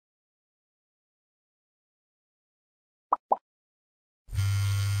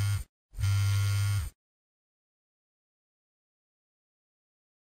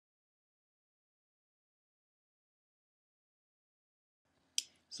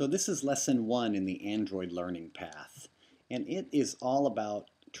So this is lesson 1 in the Android learning path, and it is all about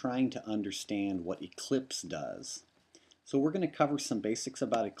trying to understand what Eclipse does. So we're going to cover some basics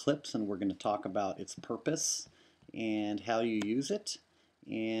about Eclipse, and we're going to talk about its purpose and how you use it,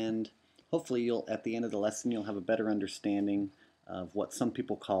 and hopefully at the end of the lesson you'll have a better understanding of what some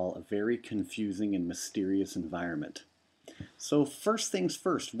people call a very confusing and mysterious environment. So first things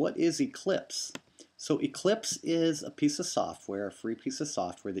first, what is Eclipse? So Eclipse is a piece of software, a free piece of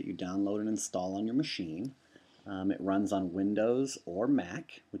software that you download and install on your machine. It runs on Windows or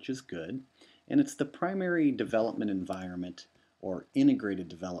Mac, which is good. And it's the primary development environment or integrated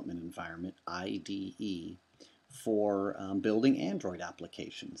development environment, IDE, for building Android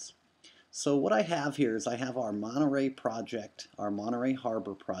applications. So what I have here is I have our Monterey project, our Monterey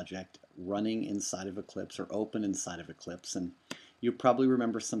Harbor project running inside of Eclipse or open inside of Eclipse. And you probably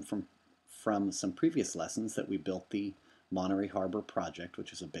remember some from some previous lessons that we built the Monterey Harbor project,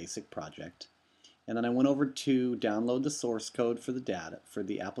 which is a basic project. And then I went over to download the source code for the data, for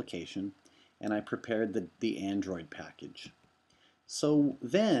the application, and I prepared the Android package. So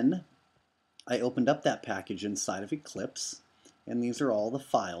then I opened up that package inside of Eclipse, and these are all the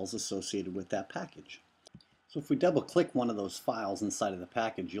files associated with that package. So if we double click one of those files inside of the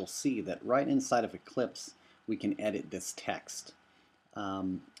package, you'll see that right inside of Eclipse we can edit this text.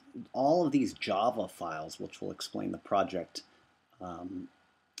 All of these Java files, which will explain the project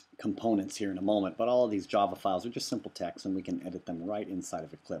components here in a moment, but all of these Java files are just simple text and we can edit them right inside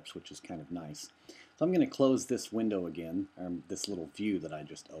of Eclipse, which is kind of nice. So I'm going to close this window again, or this little view that I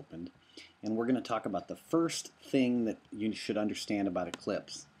just opened, and we're going to talk about the first thing that you should understand about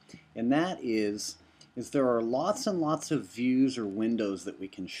Eclipse. And that is there are lots and lots of views or windows that we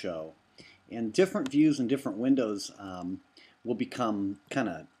can show. And different views and different windows will become kind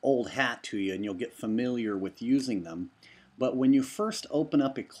of old hat to you and you'll get familiar with using them. But when you first open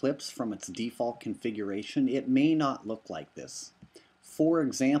up Eclipse from its default configuration, it may not look like this. For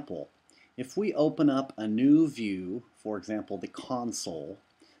example, if we open up a new view, for example the console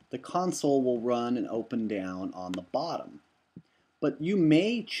will run and open down on the bottom. But you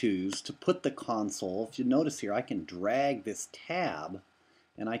may choose to put the console, if you notice here I can drag this tab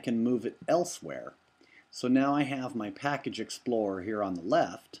and I can move it elsewhere. So now I have my Package Explorer here on the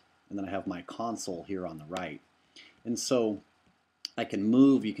left, and then I have my console here on the right. And so I can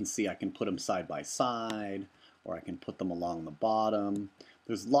move, you can see I can put them side by side, or I can put them along the bottom.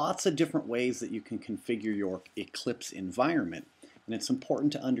 There's lots of different ways that you can configure your Eclipse environment, and it's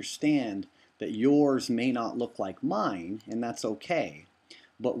important to understand that yours may not look like mine, and that's okay.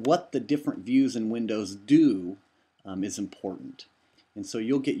 But what the different views and windows do is important. And so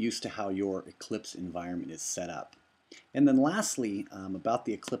you'll get used to how your Eclipse environment is set up. And then lastly, about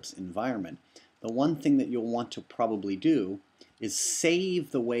the Eclipse environment, the one thing that you'll want to probably do is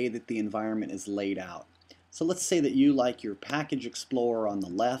save the way that the environment is laid out. So let's say that you like your Package Explorer on the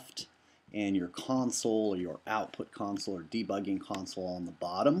left and your console or your output console or debugging console on the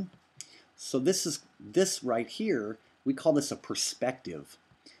bottom. So this right here, we call this a perspective.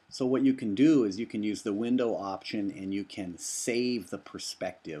 So what you can do is you can use the window option and you can save the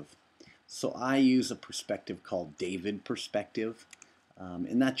perspective. So I use a perspective called David perspective,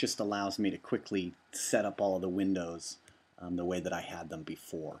 and that just allows me to quickly set up all of the windows the way that I had them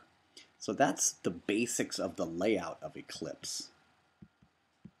before. So that's the basics of the layout of Eclipse.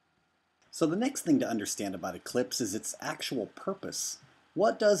 So the next thing to understand about Eclipse is its actual purpose.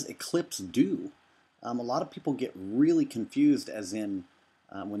 What does Eclipse do? A lot of people get really confused as in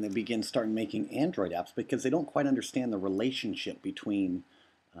when they start making Android apps because they don't quite understand the relationship between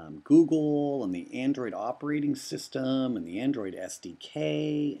Google and the Android operating system and the Android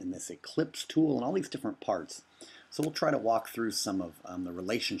SDK and this Eclipse tool and all these different parts. So we'll try to walk through some of the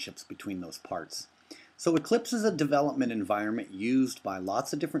relationships between those parts. So Eclipse is a development environment used by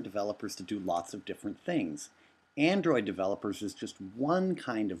lots of different developers to do lots of different things. Android developers is just one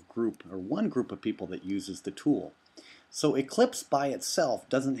kind of group or one group of people that uses the tool. So Eclipse by itself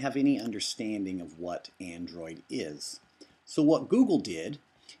doesn't have any understanding of what Android is. So what Google did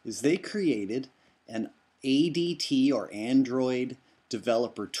is they created an ADT or Android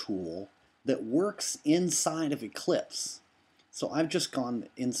developer tool that works inside of Eclipse. So I've just gone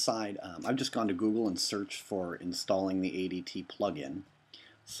to Google and searched for installing the ADT plugin.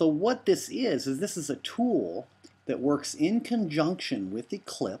 So what this is a tool that works in conjunction with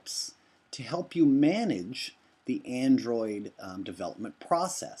Eclipse to help you manage the Android development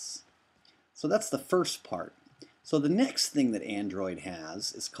process. So that's the first part. So the next thing that Android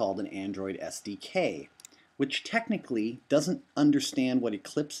has is called an Android SDK, which technically doesn't understand what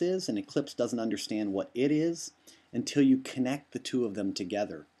Eclipse is, and Eclipse doesn't understand what it is, until you connect the two of them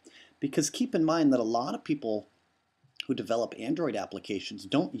together. Because keep in mind that a lot of people who develop Android applications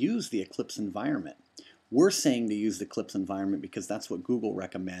don't use the Eclipse environment. We're saying to use the Eclipse environment because that's what Google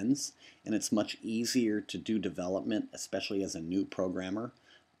recommends, and it's much easier to do development, especially as a new programmer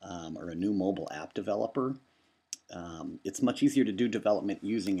or a new mobile app developer. It's much easier to do development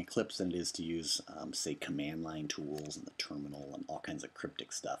using Eclipse than it is to use, say, command line tools and the terminal and all kinds of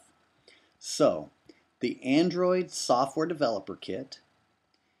cryptic stuff. So, the Android Software Developer Kit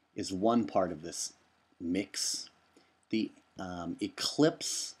is one part of this mix. The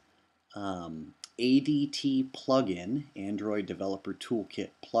Eclipse ADT plugin, Android Developer Toolkit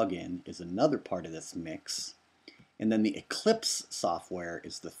plugin, is another part of this mix. And then the Eclipse software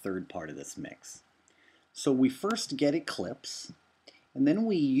is the third part of this mix. So we first get Eclipse, and then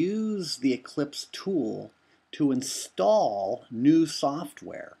we use the Eclipse tool to install new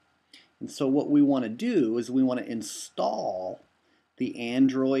software. And so what we want to do is we want to install the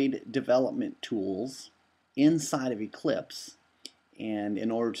Android development tools inside of Eclipse. And in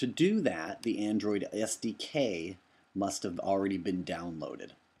order to do that, the Android SDK must have already been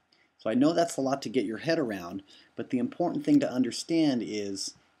downloaded. So I know that's a lot to get your head around, but the important thing to understand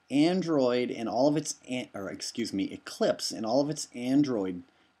is Android and all of its, Eclipse and all of its Android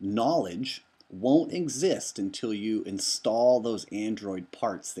knowledge won't exist until you install those Android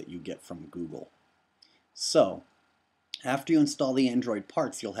parts that you get from Google. So, after you install the Android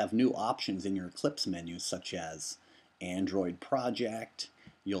parts, you'll have new options in your Eclipse menu, such as Android Project.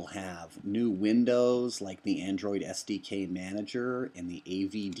 You'll have new windows like the Android SDK Manager and the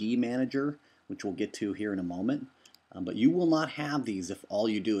AVD Manager, which we'll get to here in a moment. But you will not have these if all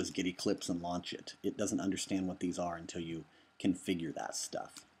you do is get Eclipse and launch it. It doesn't understand what these are until you configure that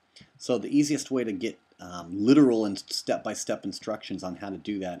stuff. So the easiest way to get literal and step-by-step instructions on how to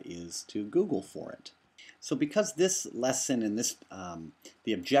do that is to Google for it. So because this lesson and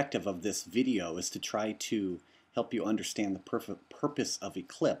the objective of this video is to try to help you understand the purpose of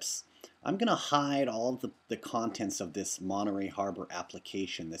Eclipse, I'm going to hide all of the contents of this Monterey Harbor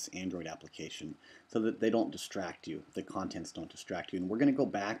application, this Android application, so that they don't distract you, the contents don't distract you. And we're going to go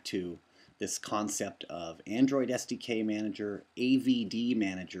back to this concept of Android SDK Manager, AVD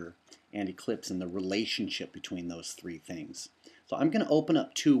Manager, and Eclipse and the relationship between those three things. So I'm going to open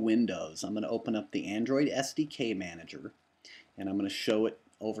up two windows. I'm going to open up the Android SDK Manager, and I'm going to show it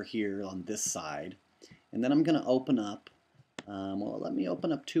over here on this side. And then I'm going to open up, well, let me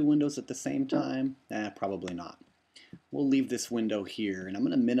open up two windows at the same time. Probably not. We'll leave this window here, and I'm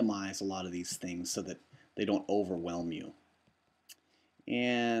going to minimize a lot of these things so that they don't overwhelm you.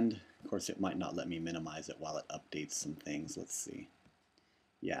 And, of course, it might not let me minimize it while it updates some things. Let's see.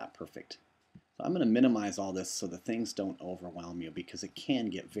 Yeah, perfect. So I'm going to minimize all this so the things don't overwhelm you because it can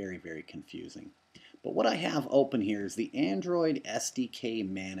get very, very confusing. But what I have open here is the Android SDK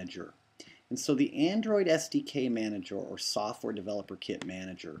Manager. And so the Android SDK Manager, or Software Developer Kit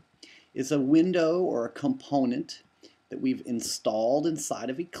Manager, is a window or a component that we've installed inside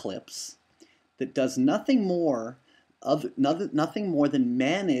of Eclipse that does nothing more than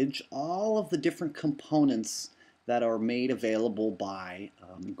manage all of the different components that are made available by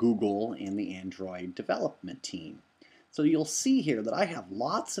Google and the Android development team. So you'll see here that I have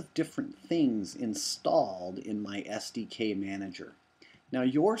lots of different things installed in my SDK Manager. Now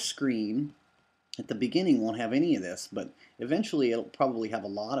your screen at the beginning won't have any of this, but eventually it'll probably have a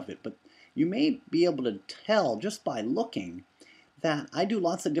lot of it. But you may be able to tell just by looking that I do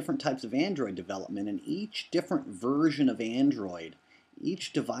lots of different types of Android development, and each different version of Android,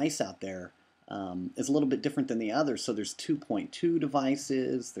 each device out there is a little bit different than the other. So there's 2.2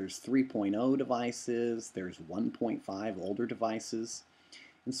 devices, there's 3.0 devices, there's 1.5 older devices.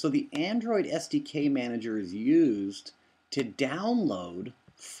 And so the Android SDK Manager is used to download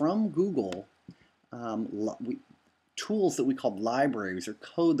from Google tools that we call libraries, or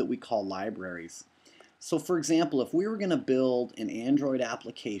code that we call libraries. So for example, if we were going to build an Android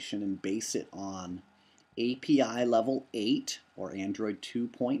application and base it on API level 8 or Android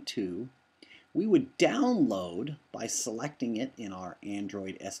 2.2, we would download, by selecting it in our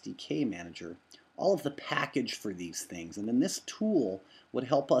Android SDK Manager, all of the package for these things. And then this tool would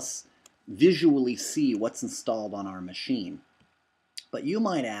help us visually see what's installed on our machine. But you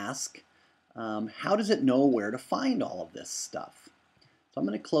might ask, how does it know where to find all of this stuff? So I'm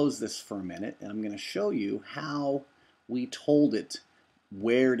going to close this for a minute, and I'm going to show you how we told it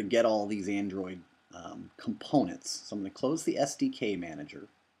where to get all these Android components. So I'm going to close the SDK Manager.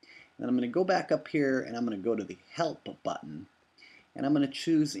 Then I'm going to go back up here, and I'm going to go to the Help button, and I'm going to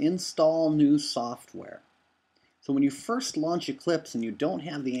choose Install New Software. So when you first launch Eclipse and you don't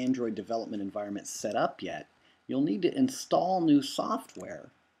have the Android development environment set up yet, you'll need to install new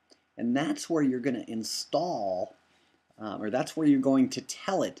software. And that's where you're going to install, or that's where you're going to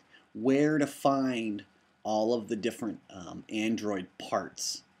tell it where to find all of the different Android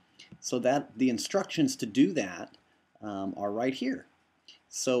parts. So that the instructions to do that are right here.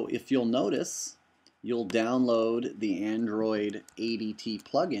 So if you'll notice, you'll download the Android ADT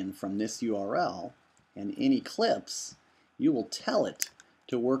plugin from this URL, and in Eclipse, you will tell it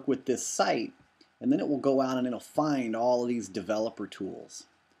to work with this site, and then it will go out and it'll find all of these developer tools.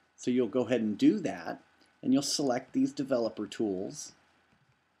 So you'll go ahead and do that, and you'll select these developer tools,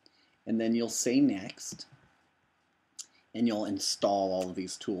 and then you'll say next, and you'll install all of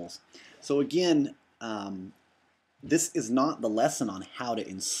these tools. So again, this is not the lesson on how to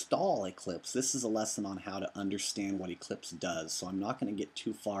install Eclipse. This is a lesson on how to understand what Eclipse does. So I'm not going to get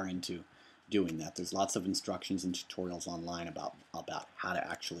too far into doing that. There's lots of instructions and tutorials online about how to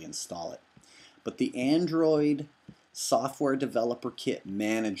actually install it. But the Android Software Developer Kit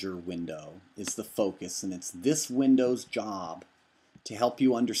Manager window is the focus, and it's this window's job to help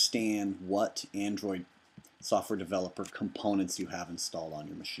you understand what Android software developer components you have installed on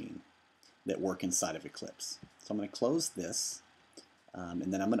your machine that work inside of Eclipse. So I'm going to close this,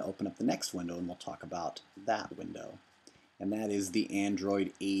 and then I'm going to open up the next window, and we'll talk about that window. And that is the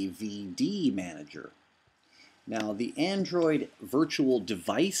Android AVD Manager. Now, the Android Virtual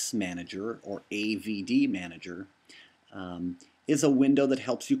Device Manager, or AVD Manager, is a window that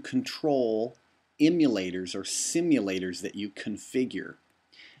helps you control emulators or simulators that you configure.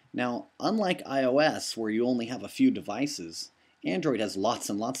 Now, unlike iOS, where you only have a few devices, Android has lots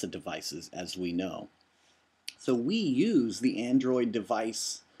and lots of devices, as we know. So we use the Android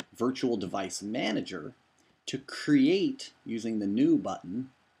Virtual Device Manager to create, using the New button,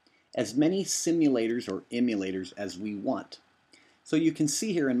 as many simulators or emulators as we want. So you can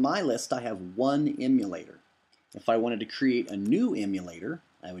see here in my list I have one emulator. If I wanted to create a new emulator,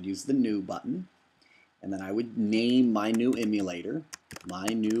 I would use the New button, and then I would name my new emulator,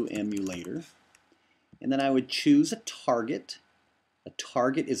 and then I would choose a target. A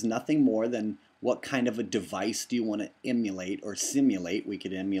target is nothing more than what kind of a device do you want to emulate or simulate. We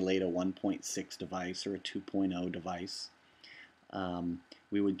could emulate a 1.6 device or a 2.0 device.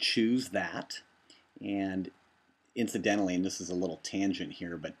 We would choose that, and incidentally, and this is a little tangent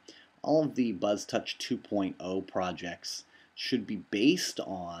here, but all of the Buzztouch 2.0 projects should be based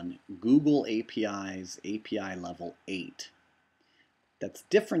on Google API's API level 8. That's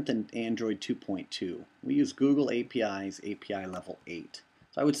different than Android 2.2. We use Google API's API level 8.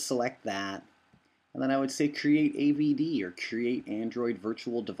 So I would select that, and then I would say create AVD, or create Android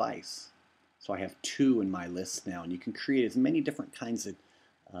Virtual Device. So I have two in my list now, and you can create as many different kinds of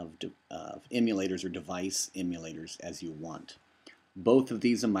emulators or device emulators as you want. Both of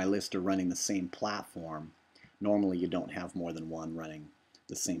these in my list are running the same platform. Normally you don't have more than one running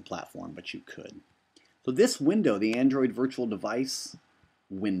the same platform, but you could. So this window, the Android Virtual Device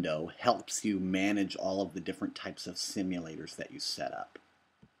window, helps you manage all of the different types of simulators that you set up.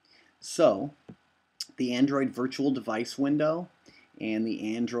 So the Android Virtual Device window and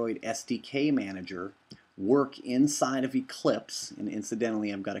the Android SDK Manager work inside of Eclipse, and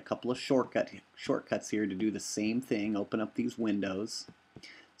incidentally I've got a couple of shortcuts here to do the same thing. Open up these windows.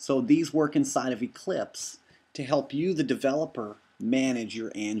 So these work inside of Eclipse to help you, the developer, manage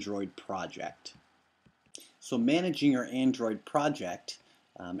your Android project. So managing your Android project,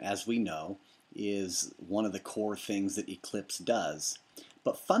 as we know, is one of the core things that Eclipse does.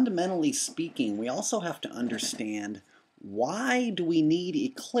 But fundamentally speaking, we also have to understand, why do we need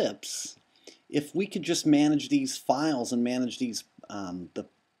Eclipse if we could just manage these files and manage these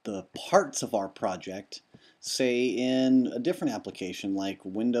the parts of our project, say in a different application like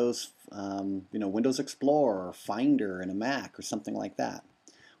Windows, Windows Explorer or Finder in a Mac or something like that?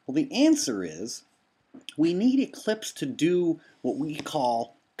 Well, the answer is we need Eclipse to do what we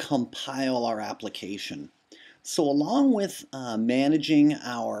call compile our application. So along with managing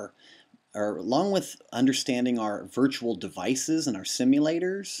along with understanding our virtual devices and our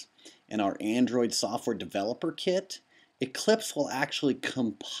simulators and our Android Software Developer Kit, Eclipse will actually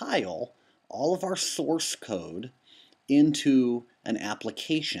compile all of our source code into an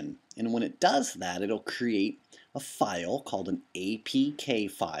application. And when it does that, it'll create a file called an APK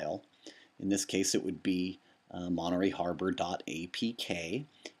file. In this case, it would be montereyharbor.apk,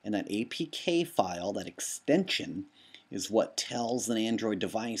 and that APK file, that extension, is what tells an Android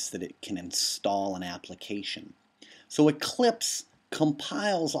device that it can install an application. So Eclipse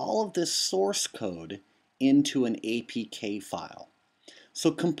compiles all of this source code into an APK file.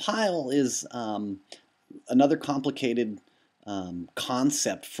 So compile is another complicated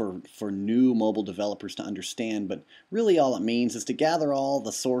concept for new mobile developers to understand, but really all it means is to gather all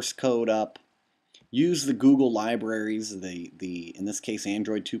the source code up, use the Google libraries, in this case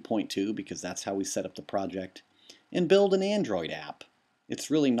Android 2.2 because that's how we set up the project, and build an Android app. It's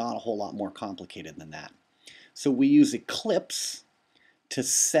really not a whole lot more complicated than that. So we use Eclipse to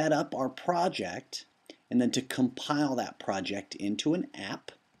set up our project and then to compile that project into an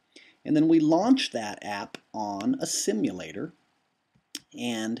app. And then we launch that app on a simulator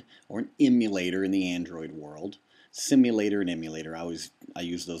or an emulator in the Android world. Simulator and emulator, I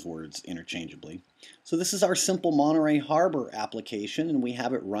use those words interchangeably. So this is our simple Monterey Harbor application, and we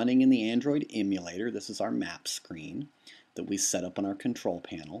have it running in the Android emulator. This is our map screen that we set up on our control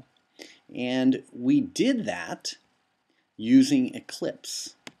panel. And we did that using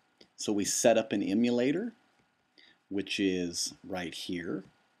Eclipse. So we set up an emulator, which is right here.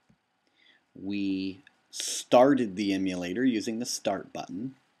 We started the emulator using the start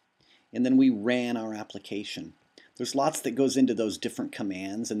button, and then we ran our application. There's lots that goes into those different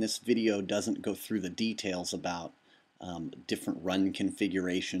commands, and this video doesn't go through the details about different run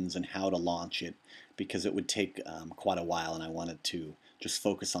configurations and how to launch it, because it would take quite a while, and I wanted to just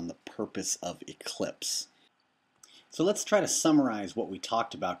focus on the purpose of Eclipse. So let's try to summarize what we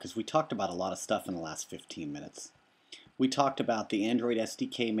talked about, because we talked about a lot of stuff in the last 15 minutes. We talked about the Android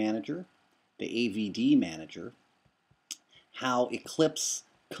SDK Manager, the AVD Manager, how Eclipse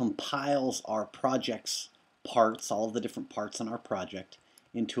compiles our project's parts, all of the different parts in our project,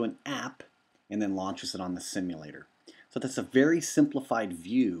 into an app and then launches it on the simulator. So that's a very simplified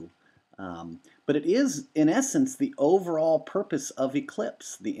view, but it is in essence the overall purpose of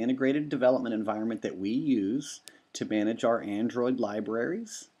Eclipse, the integrated development environment that we use to manage our Android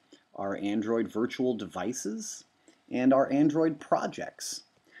libraries, our Android virtual devices, and our Android projects.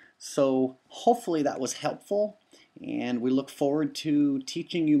 So hopefully that was helpful, and we look forward to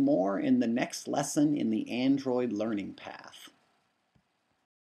teaching you more in the next lesson in the Android learning path.